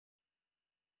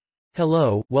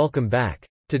Hello, welcome back.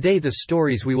 Today the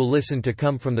stories we will listen to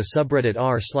come from the subreddit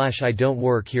r/I don't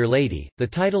work here lady. The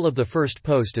title of the first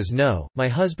post is No, my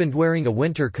husband wearing a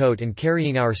winter coat and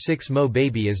carrying our 6mo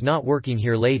baby is not working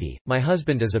here lady. My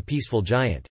husband is a peaceful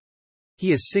giant.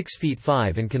 He is 6 feet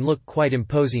 5 and can look quite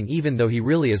imposing even though he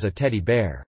really is a teddy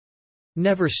bear.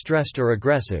 Never stressed or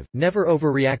aggressive, never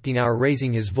overreacting or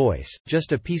raising his voice,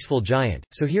 just a peaceful giant.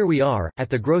 So here we are, at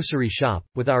the grocery shop,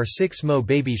 with our 6mo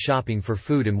baby shopping for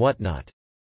food and whatnot.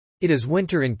 It is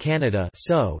winter in Canada,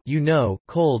 so,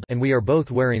 cold, and we are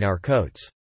both wearing our coats.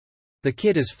 The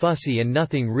kid is fussy and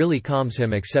nothing really calms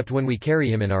him except when we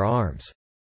carry him in our arms.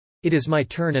 It is my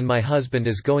turn and my husband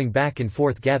is going back and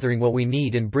forth gathering what we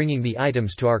need and bringing the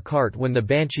items to our cart when the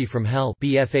banshee from hell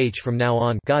BFH from now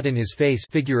on got in his face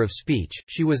figure of speech.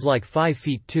 She was like 5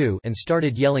 feet 2 and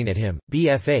started yelling at him,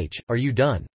 BFH, are you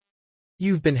done?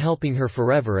 You've been helping her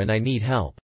forever and I need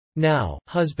help. Now,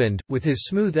 husband, with his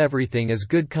smooth everything is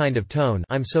good kind of tone,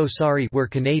 I'm so sorry, we're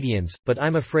Canadians, but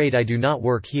I'm afraid I do not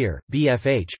work here,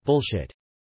 BFH, bullshit.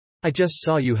 I just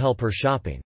saw you help her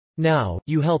shopping. Now,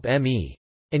 you help me.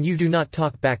 And you do not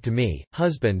talk back to me,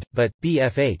 husband, but,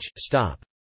 BFH, stop.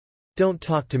 Don't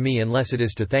talk to me unless it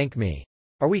is to thank me.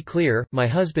 Are we clear? My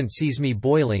husband sees me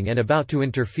boiling and about to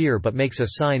interfere but makes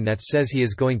a sign that says he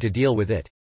is going to deal with it.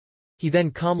 He then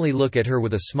calmly look at her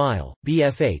with a smile,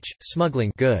 BFH,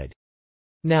 smuggling, good.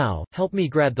 Now, help me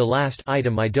grab the last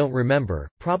item I don't remember,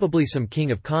 probably some king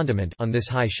of condiment, on this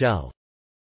high shelf.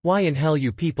 Why in hell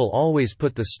you people always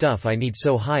put the stuff I need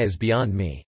so high is beyond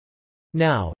me.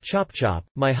 Now, chop chop,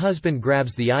 my husband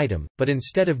grabs the item, but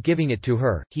instead of giving it to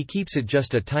her, he keeps it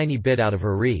just a tiny bit out of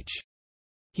her reach.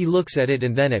 He looks at it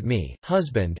and then at me,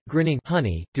 husband, grinning,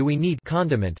 honey, do we need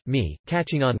condiment, me,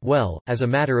 catching on, well, as a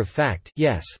matter of fact,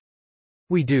 yes.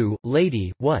 We do,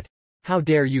 lady, what? How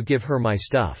dare you give her my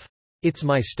stuff? It's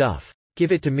my stuff.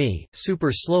 Give it to me.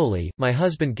 Super slowly, my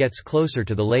husband gets closer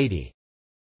to the lady.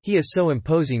 He is so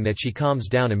imposing that she calms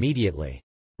down immediately.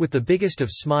 With the biggest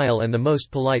of smile and the most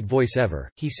polite voice ever,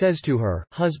 he says to her,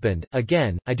 husband,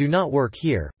 again, I do not work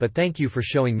here, but thank you for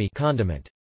showing me condiment.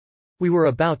 We were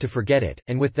about to forget it,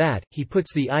 and with that, he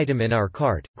puts the item in our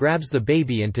cart, grabs the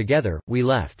baby and together, we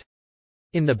left.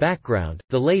 In the background,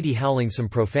 the lady howling some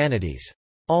profanities.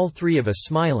 All three of us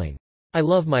smiling. I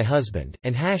love my husband,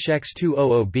 and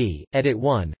 #X200B, edit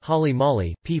 1, Holly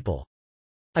Molly, people.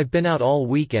 I've been out all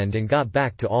weekend and got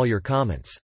back to all your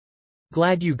comments.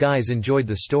 Glad you guys enjoyed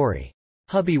the story.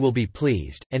 Hubby will be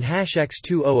pleased, and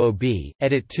 #X200B,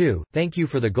 edit 2, thank you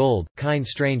for the gold, kind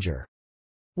stranger.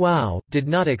 Wow, did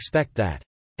not expect that.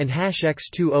 And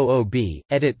 #X200B,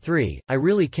 edit 3, I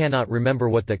really cannot remember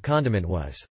what that condiment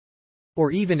was.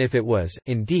 Or even if it was,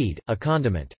 indeed, a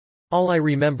condiment. All I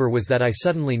remember was that I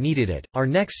suddenly needed it. Our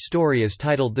next story is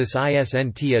titled This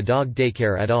Isn't a Dog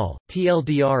Daycare at All.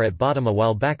 TLDR at bottom a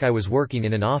while back I was working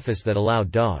in an office that allowed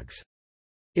dogs.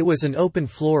 It was an open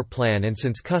floor plan and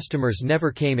since customers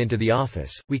never came into the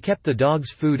office, we kept the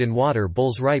dogs' food and water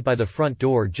bowls right by the front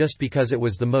door just because it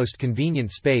was the most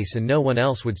convenient space and no one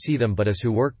else would see them but us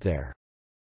who worked there.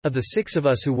 Of the 6 of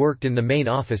us who worked in the main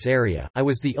office area, I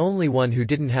was the only one who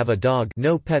didn't have a dog,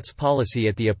 no pets policy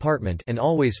at the apartment, and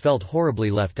always felt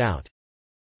horribly left out.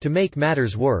 To make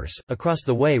matters worse, across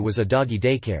the way was a doggy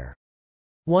daycare.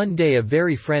 One day a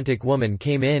very frantic woman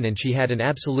came in and she had an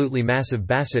absolutely massive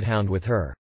basset hound with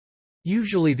her.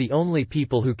 Usually the only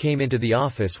people who came into the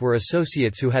office were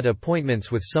associates who had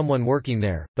appointments with someone working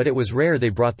there, but it was rare they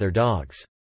brought their dogs.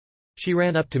 She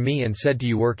ran up to me and said, "Do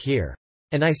you work here?"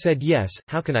 And I said, "Yes,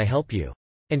 how can I help you?"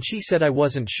 And she said, "I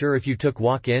wasn't sure if you took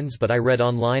walk-ins but I read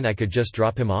online I could just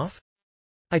drop him off?"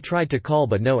 I tried to call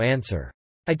but no answer.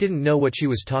 I didn't know what she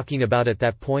was talking about at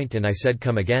that point and I said,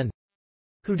 "Come again?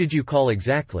 Who did you call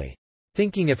exactly?"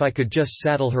 Thinking if I could just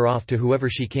saddle her off to whoever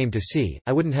she came to see,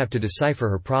 I wouldn't have to decipher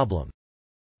her problem.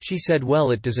 She said,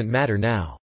 "Well, it doesn't matter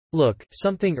now. Look,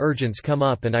 something urgent's come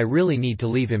up and I really need to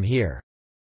leave him here.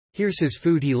 Here's his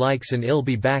food he likes and he'll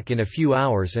be back in a few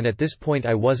hours," and at this point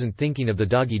I wasn't thinking of the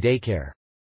doggy daycare.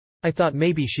 I thought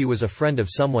maybe she was a friend of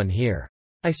someone here.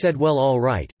 I said, "Well, all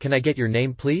right, can I get your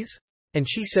name please?" And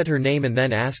she said her name and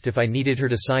then asked if I needed her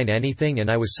to sign anything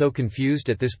and I was so confused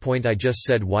at this point I just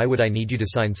said, "Why would I need you to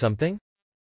sign something?"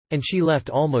 And she left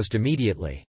almost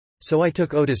immediately. So I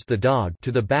took Otis the dog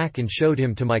to the back and showed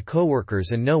him to my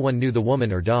coworkers and no one knew the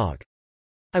woman or dog.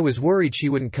 I was worried she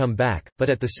wouldn't come back, but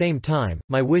at the same time,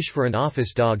 my wish for an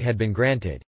office dog had been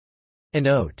granted. And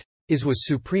Otis was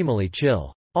supremely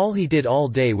chill. All he did all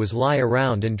day was lie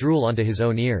around and drool onto his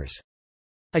own ears.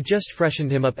 I just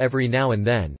freshened him up every now and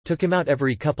then, took him out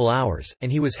every couple hours, and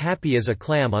he was happy as a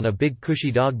clam on a big cushy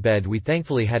dog bed we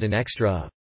thankfully had an extra of.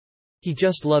 He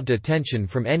just loved attention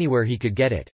from anywhere he could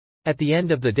get it. At the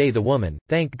end of the day the woman,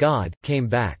 thank God, came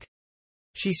back.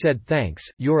 She said thanks,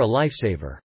 you're a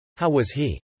lifesaver. How was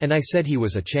he? And I said he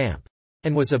was a champ.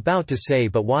 And was about to say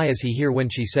but why is he here when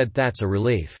she said that's a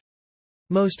relief.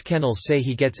 Most kennels say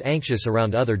he gets anxious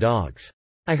around other dogs.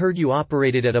 I heard you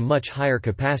operated at a much higher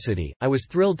capacity. I was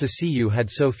thrilled to see you had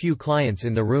so few clients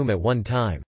in the room at one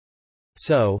time.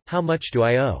 So, how much do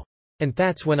I owe? And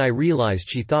that's when I realized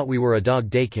she thought we were a dog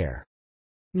daycare.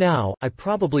 Now, I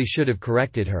probably should have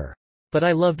corrected her. But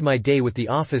I loved my day with the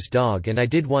office dog and I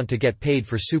did want to get paid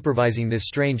for supervising this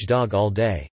strange dog all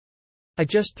day. I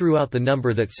just threw out the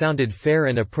number that sounded fair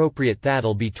and appropriate.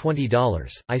 That'll be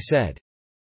 $20, I said.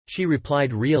 She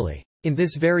replied really? In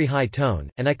this very high tone,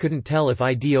 and I couldn't tell if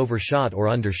I'd overshot or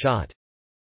undershot.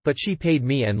 But she paid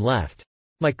me and left.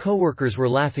 My coworkers were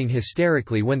laughing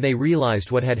hysterically when they realized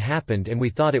what had happened and we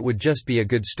thought it would just be a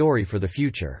good story for the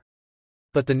future.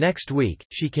 But the next week,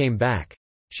 she came back.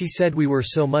 She said we were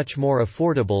so much more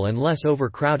affordable and less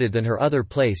overcrowded than her other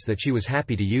place that she was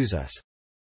happy to use us.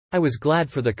 I was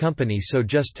glad for the company so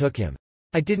just took him.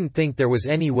 I didn't think there was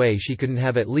any way she couldn't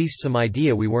have at least some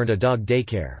idea we weren't a dog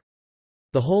daycare.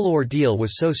 The whole ordeal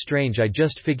was so strange I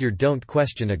just figured don't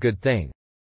question a good thing.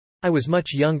 I was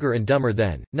much younger and dumber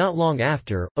then. Not long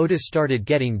after, Otis started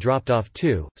getting dropped off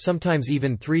too, sometimes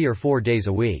even 3 or 4 days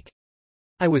a week.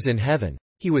 I was in heaven.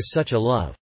 He was such a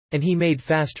love. And he made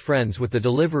fast friends with the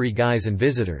delivery guys and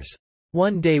visitors.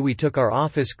 One day we took our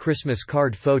office Christmas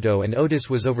card photo and Otis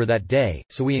was over that day,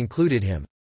 so we included him.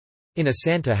 In a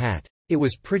Santa hat. It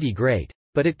was pretty great.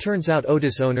 But it turns out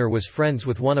Otis' owner was friends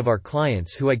with one of our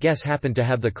clients who I guess happened to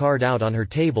have the card out on her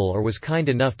table or was kind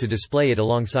enough to display it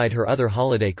alongside her other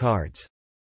holiday cards.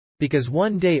 Because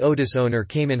one day Otis' owner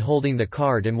came in holding the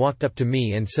card and walked up to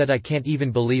me and said I can't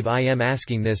even believe I am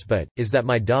asking this but, is that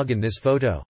my dog in this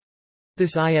photo?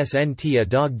 This isn't a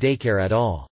dog daycare at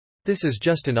all. This is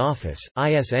just an office,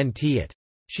 isn't it?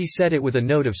 She said it with a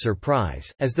note of surprise,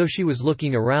 as though she was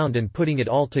looking around and putting it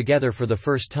all together for the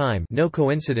first time. No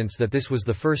coincidence that this was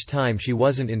the first time she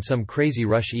wasn't in some crazy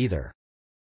rush either.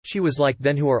 She was like,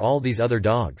 then who are all these other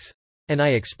dogs? And I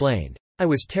explained. I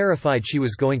was terrified she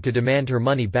was going to demand her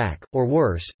money back, or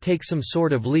worse, take some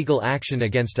sort of legal action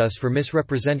against us for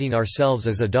misrepresenting ourselves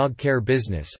as a dog care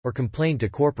business, or complain to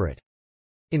corporate.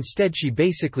 Instead she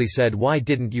basically said why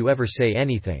didn't you ever say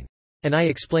anything? And I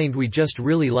explained we just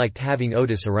really liked having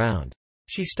Otis around.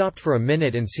 She stopped for a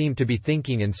minute and seemed to be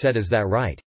thinking and said is that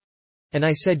right? And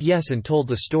I said yes and told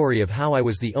the story of how I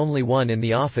was the only one in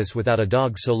the office without a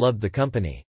dog so loved the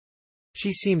company.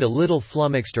 She seemed a little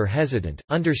flummoxed or hesitant,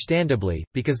 understandably,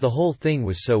 because the whole thing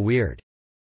was so weird.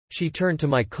 She turned to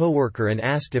my coworker and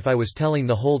asked if I was telling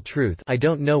the whole truth. I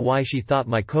don't know why she thought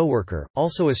my coworker,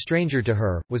 also a stranger to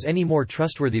her, was any more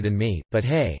trustworthy than me, but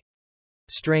hey.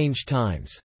 Strange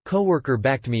times. Coworker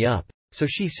backed me up. So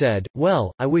she said,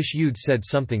 well, I wish you'd said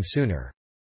something sooner.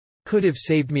 Could have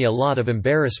saved me a lot of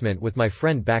embarrassment with my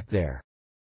friend back there.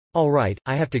 Alright,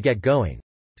 I have to get going.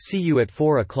 See you at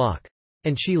 4 o'clock.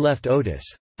 And she left Otis.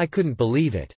 I couldn't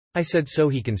believe it. I said so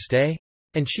he can stay?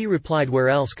 And she replied where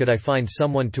else could I find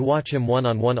someone to watch him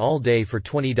one-on-one all day for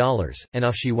 $20, and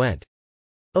off she went.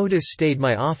 Otis stayed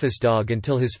my office dog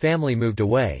until his family moved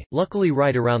away, luckily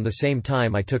right around the same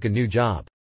time I took a new job.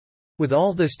 With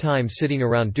all this time sitting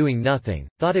around doing nothing,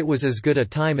 thought it was as good a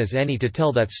time as any to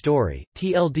tell that story.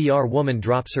 TLDR woman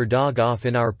drops her dog off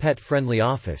in our pet-friendly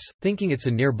office, thinking it's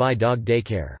a nearby dog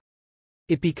daycare.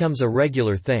 It becomes a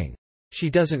regular thing. She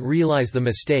doesn't realize the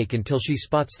mistake until she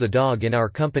spots the dog in our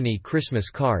company Christmas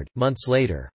card, months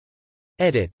later.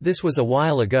 Edit, this was a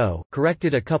while ago,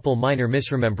 corrected a couple minor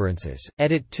misremembrances.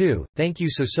 Edit 2, thank you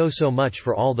so much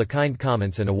for all the kind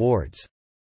comments and awards.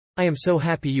 I am so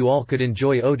happy you all could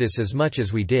enjoy Otis as much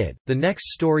as we did. The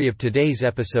next story of today's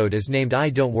episode is named I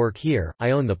Don't Work Here,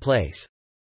 I Own the Place.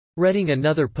 Reading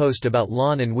another post about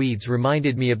lawn and weeds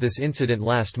reminded me of this incident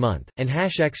last month, and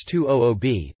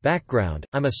 #X200B, background,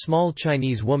 I'm a small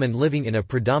Chinese woman living in a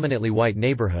predominantly white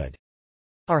neighborhood.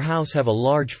 Our house have a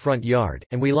large front yard,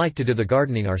 and we like to do the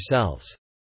gardening ourselves.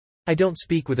 I don't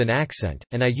speak with an accent,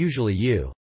 and I usually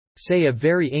say a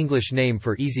very English name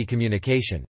for easy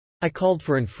communication. I called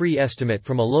for an free estimate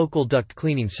from a local duct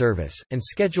cleaning service, and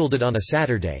scheduled it on a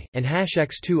Saturday, and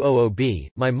 #X200B,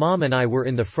 my mom and I were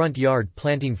in the front yard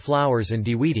planting flowers and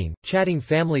de-weeding, chatting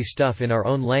family stuff in our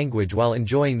own language while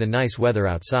enjoying the nice weather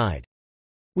outside.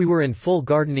 We were in full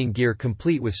gardening gear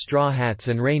complete with straw hats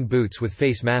and rain boots with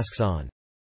face masks on.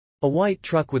 A white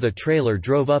truck with a trailer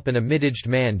drove up and a middle-aged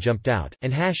man jumped out,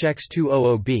 and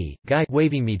 #X200B, guy,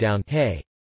 waving me down, hey.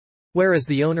 Where is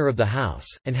the owner of the house?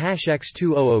 And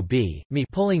 #X200B, me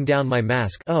pulling down my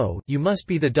mask. Oh, you must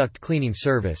be the duct cleaning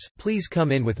service, please come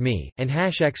in with me. And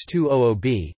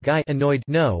 #X200B, guy annoyed,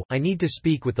 no, I need to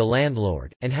speak with the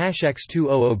landlord. And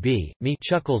 #X200B, me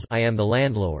chuckles, I am the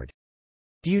landlord.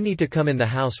 Do you need to come in the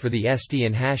house for the SD?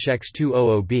 And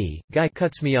 #X200B, guy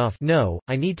cuts me off, no,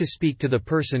 I need to speak to the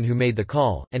person who made the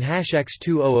call. And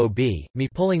 #X200B, me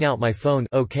pulling out my phone,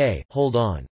 okay, hold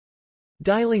on.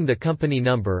 Dialing the company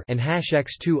number. And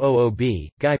 #X200B,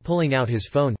 guy pulling out his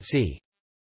phone, see.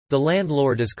 The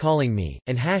landlord is calling me.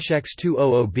 And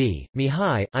 #X200B, me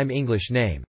hi, I'm English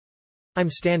name. I'm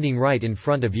standing right in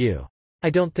front of you.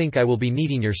 I don't think I will be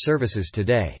needing your services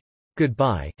today.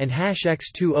 Goodbye. And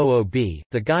 #X200B,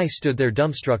 the guy stood there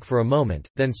dumbstruck for a moment,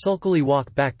 then sulkily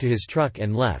walked back to his truck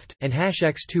and left. And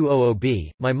 #X200B,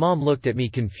 my mom looked at me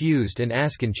confused and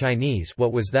asked in Chinese,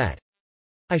 what was that?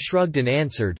 I shrugged and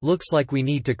answered, looks like we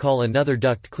need to call another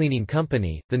duct cleaning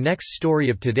company. The next story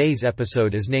of today's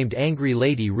episode is named Angry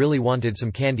Lady Really Wanted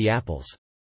Some Candy Apples.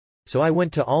 So I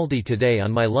went to Aldi today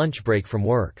on my lunch break from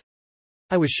work.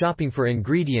 I was shopping for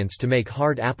ingredients to make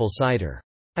hard apple cider.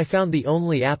 I found the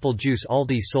only apple juice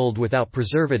Aldi sold without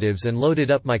preservatives and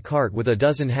loaded up my cart with a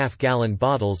dozen half-gallon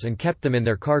bottles and kept them in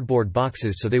their cardboard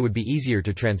boxes so they would be easier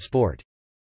to transport.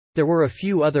 There were a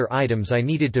few other items I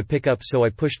needed to pick up, so I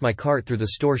pushed my cart through the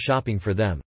store shopping for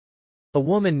them. A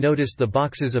woman noticed the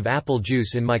boxes of apple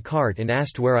juice in my cart and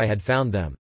asked where I had found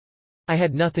them. I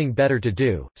had nothing better to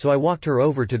do, so I walked her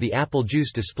over to the apple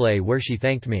juice display where she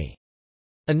thanked me.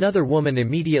 Another woman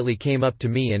immediately came up to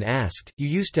me and asked, you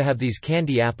used to have these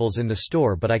candy apples in the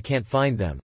store but I can't find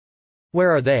them.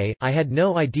 Where are they? I had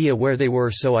no idea where they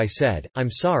were, so I said, I'm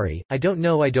sorry, I don't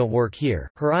know, I don't work here.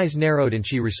 Her eyes narrowed and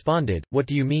she responded, what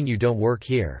do you mean you don't work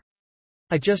here?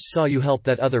 I just saw you help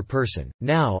that other person.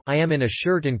 Now, I am in a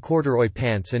shirt and corduroy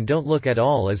pants and don't look at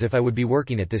all as if I would be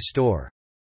working at this store.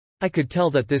 I could tell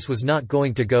that this was not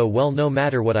going to go well no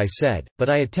matter what I said, but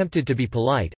I attempted to be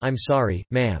polite. I'm sorry,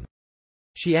 ma'am.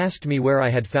 She asked me where I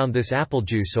had found this apple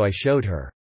juice, so I showed her.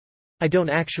 I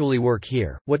don't actually work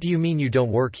here. What do you mean you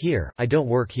don't work here? I don't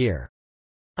work here.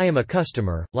 I am a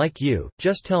customer, like you,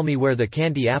 just tell me where the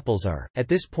candy apples are. At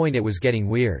this point it was getting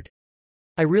weird.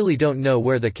 I really don't know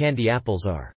where the candy apples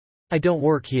are. I don't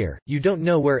work here. You don't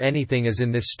know where anything is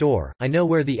in this store. I know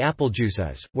where the apple juice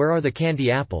is. Where are the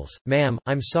candy apples? Ma'am,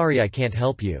 I'm sorry, I can't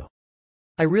help you.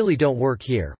 I really don't work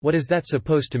here. What is that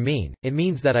supposed to mean? It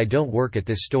means that I don't work at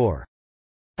this store.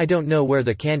 I don't know where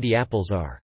the candy apples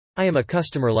are. I am a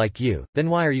customer like you, then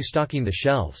why are you stocking the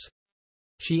shelves?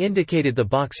 She indicated the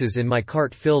boxes in my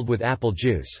cart filled with apple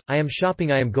juice. I am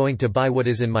shopping, I am going to buy what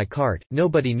is in my cart,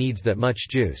 nobody needs that much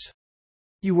juice.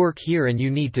 You work here and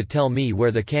you need to tell me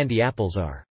where the candy apples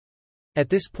are. At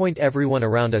this point everyone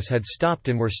around us had stopped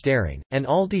and were staring. An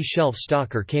Aldi shelf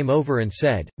stocker came over and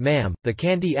said, ma'am, the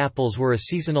candy apples were a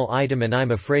seasonal item and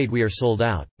I'm afraid we are sold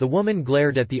out. The woman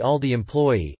glared at the Aldi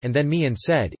employee, and then me and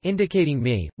said, indicating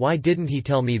me, why didn't he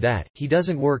tell me that? He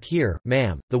doesn't work here,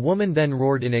 ma'am. The woman then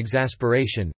roared in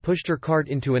exasperation, pushed her cart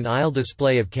into an aisle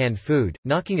display of canned food,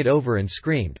 knocking it over and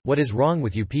screamed, what is wrong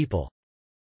with you people?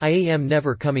 I am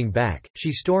never coming back.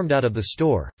 She stormed out of the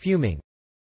store, fuming.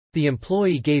 The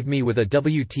employee gave me with a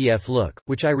WTF look,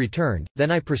 which I returned,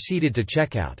 then I proceeded to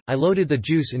check out. I loaded the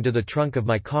juice into the trunk of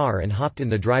my car and hopped in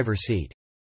the driver's seat.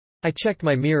 I checked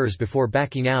my mirrors before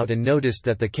backing out and noticed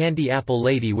that the candy apple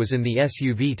lady was in the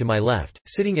SUV to my left,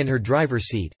 sitting in her driver's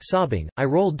seat, sobbing. I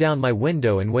rolled down my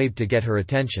window and waved to get her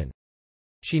attention.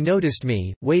 She noticed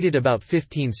me, waited about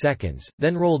 15 seconds,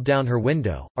 then rolled down her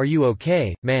window. Are you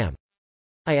okay, ma'am?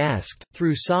 I asked.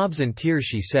 Through sobs and tears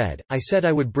she said, I said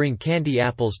I would bring candy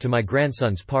apples to my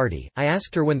grandson's party. I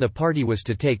asked her when the party was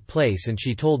to take place and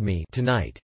she told me,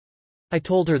 tonight. I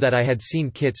told her that I had seen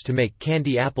kits to make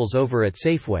candy apples over at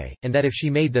Safeway, and that if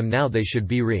she made them now they should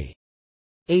be ready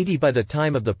by the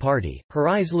time of the party. Her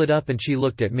eyes lit up and she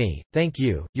looked at me. Thank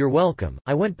you, you're welcome.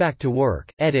 I went back to work.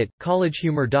 Edit,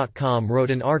 collegehumor.com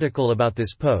wrote an article about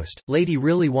this post. Lady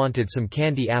really wanted some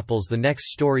candy apples. The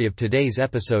next story of today's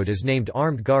episode is named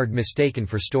Armed Guard Mistaken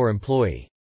for Store Employee.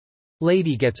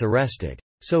 Lady gets arrested.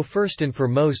 So first and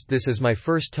foremost, this is my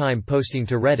first time posting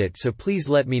to Reddit, so please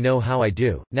let me know how I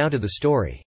do. Now to the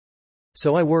story.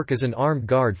 So I work as an armed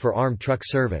guard for Armed Truck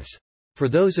Service. For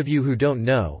those of you who don't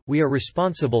know, we are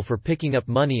responsible for picking up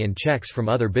money and checks from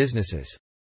other businesses,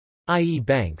 i.e.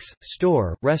 banks,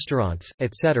 store, restaurants,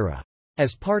 etc.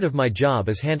 As part of my job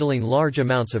as handling large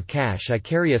amounts of cash, I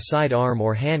carry a sidearm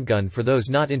or handgun for those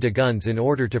not into guns in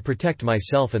order to protect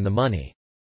myself and the money.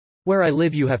 Where I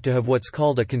live you have to have what's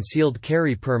called a concealed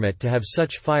carry permit to have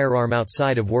such firearm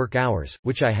outside of work hours,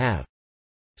 which I have.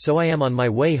 so I am on my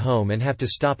way home and have to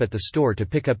stop at the store to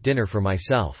pick up dinner for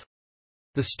myself.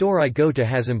 The store I go to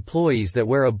has employees that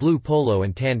wear a blue polo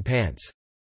and tan pants.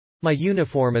 My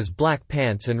uniform is black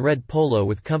pants and red polo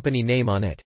with company name on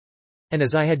it. And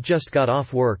as I had just got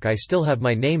off work, I still have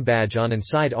my name badge on and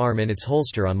sidearm in its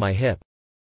holster on my hip.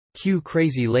 Cue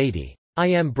crazy lady. I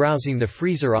am browsing the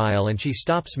freezer aisle and she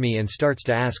stops me and starts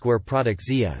to ask where product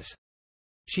Z is.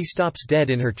 She stops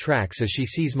dead in her tracks as she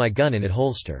sees my gun in its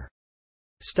holster.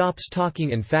 Stops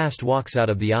talking and fast walks out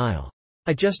of the aisle.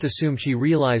 I just assume she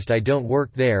realized I don't work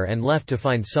there and left to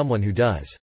find someone who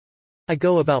does. I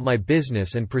go about my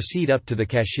business and proceed up to the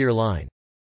cashier line.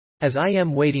 As I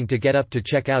am waiting to get up to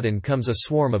check out, in comes a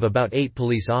swarm of about 8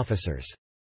 police officers.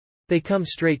 They come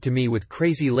straight to me with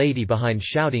crazy lady behind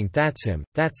shouting, "That's him,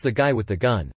 that's the guy with the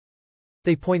gun."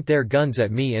 They point their guns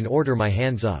at me and order my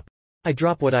hands up. I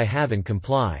drop what I have and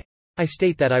comply. I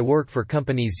state that I work for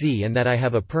Company Z and that I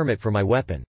have a permit for my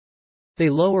weapon. They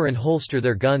lower and holster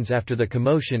their guns after the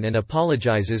commotion and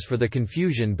apologizes for the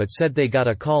confusion, but said they got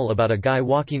a call about a guy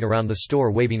walking around the store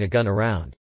waving a gun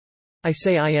around. I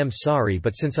say I am sorry,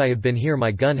 but since I have been here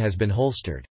my gun has been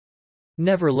holstered.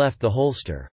 Never left the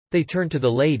holster. They turn to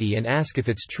the lady and ask if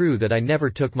it's true that I never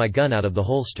took my gun out of the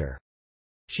holster.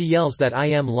 She yells that I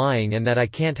am lying and that I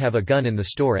can't have a gun in the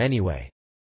store anyway.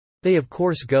 They of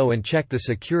course go and check the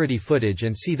security footage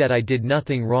and see that I did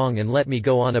nothing wrong and let me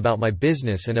go on about my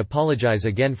business and apologize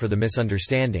again for the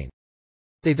misunderstanding.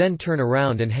 They then turn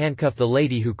around and handcuff the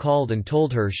lady who called and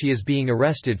told her she is being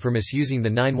arrested for misusing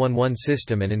the 911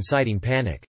 system and inciting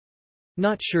panic.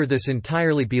 Not sure this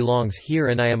entirely belongs here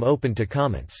and I am open to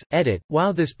comments. Edit.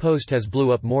 Wow, this post has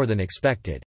blew up more than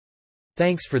expected.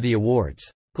 Thanks for the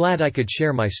awards. Glad I could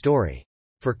share my story.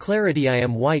 For clarity, I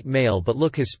am white male but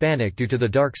look Hispanic due to the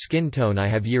dark skin tone I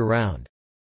have year-round.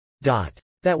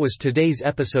 That was today's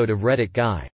episode of Reddit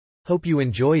Guy. Hope you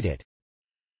enjoyed it.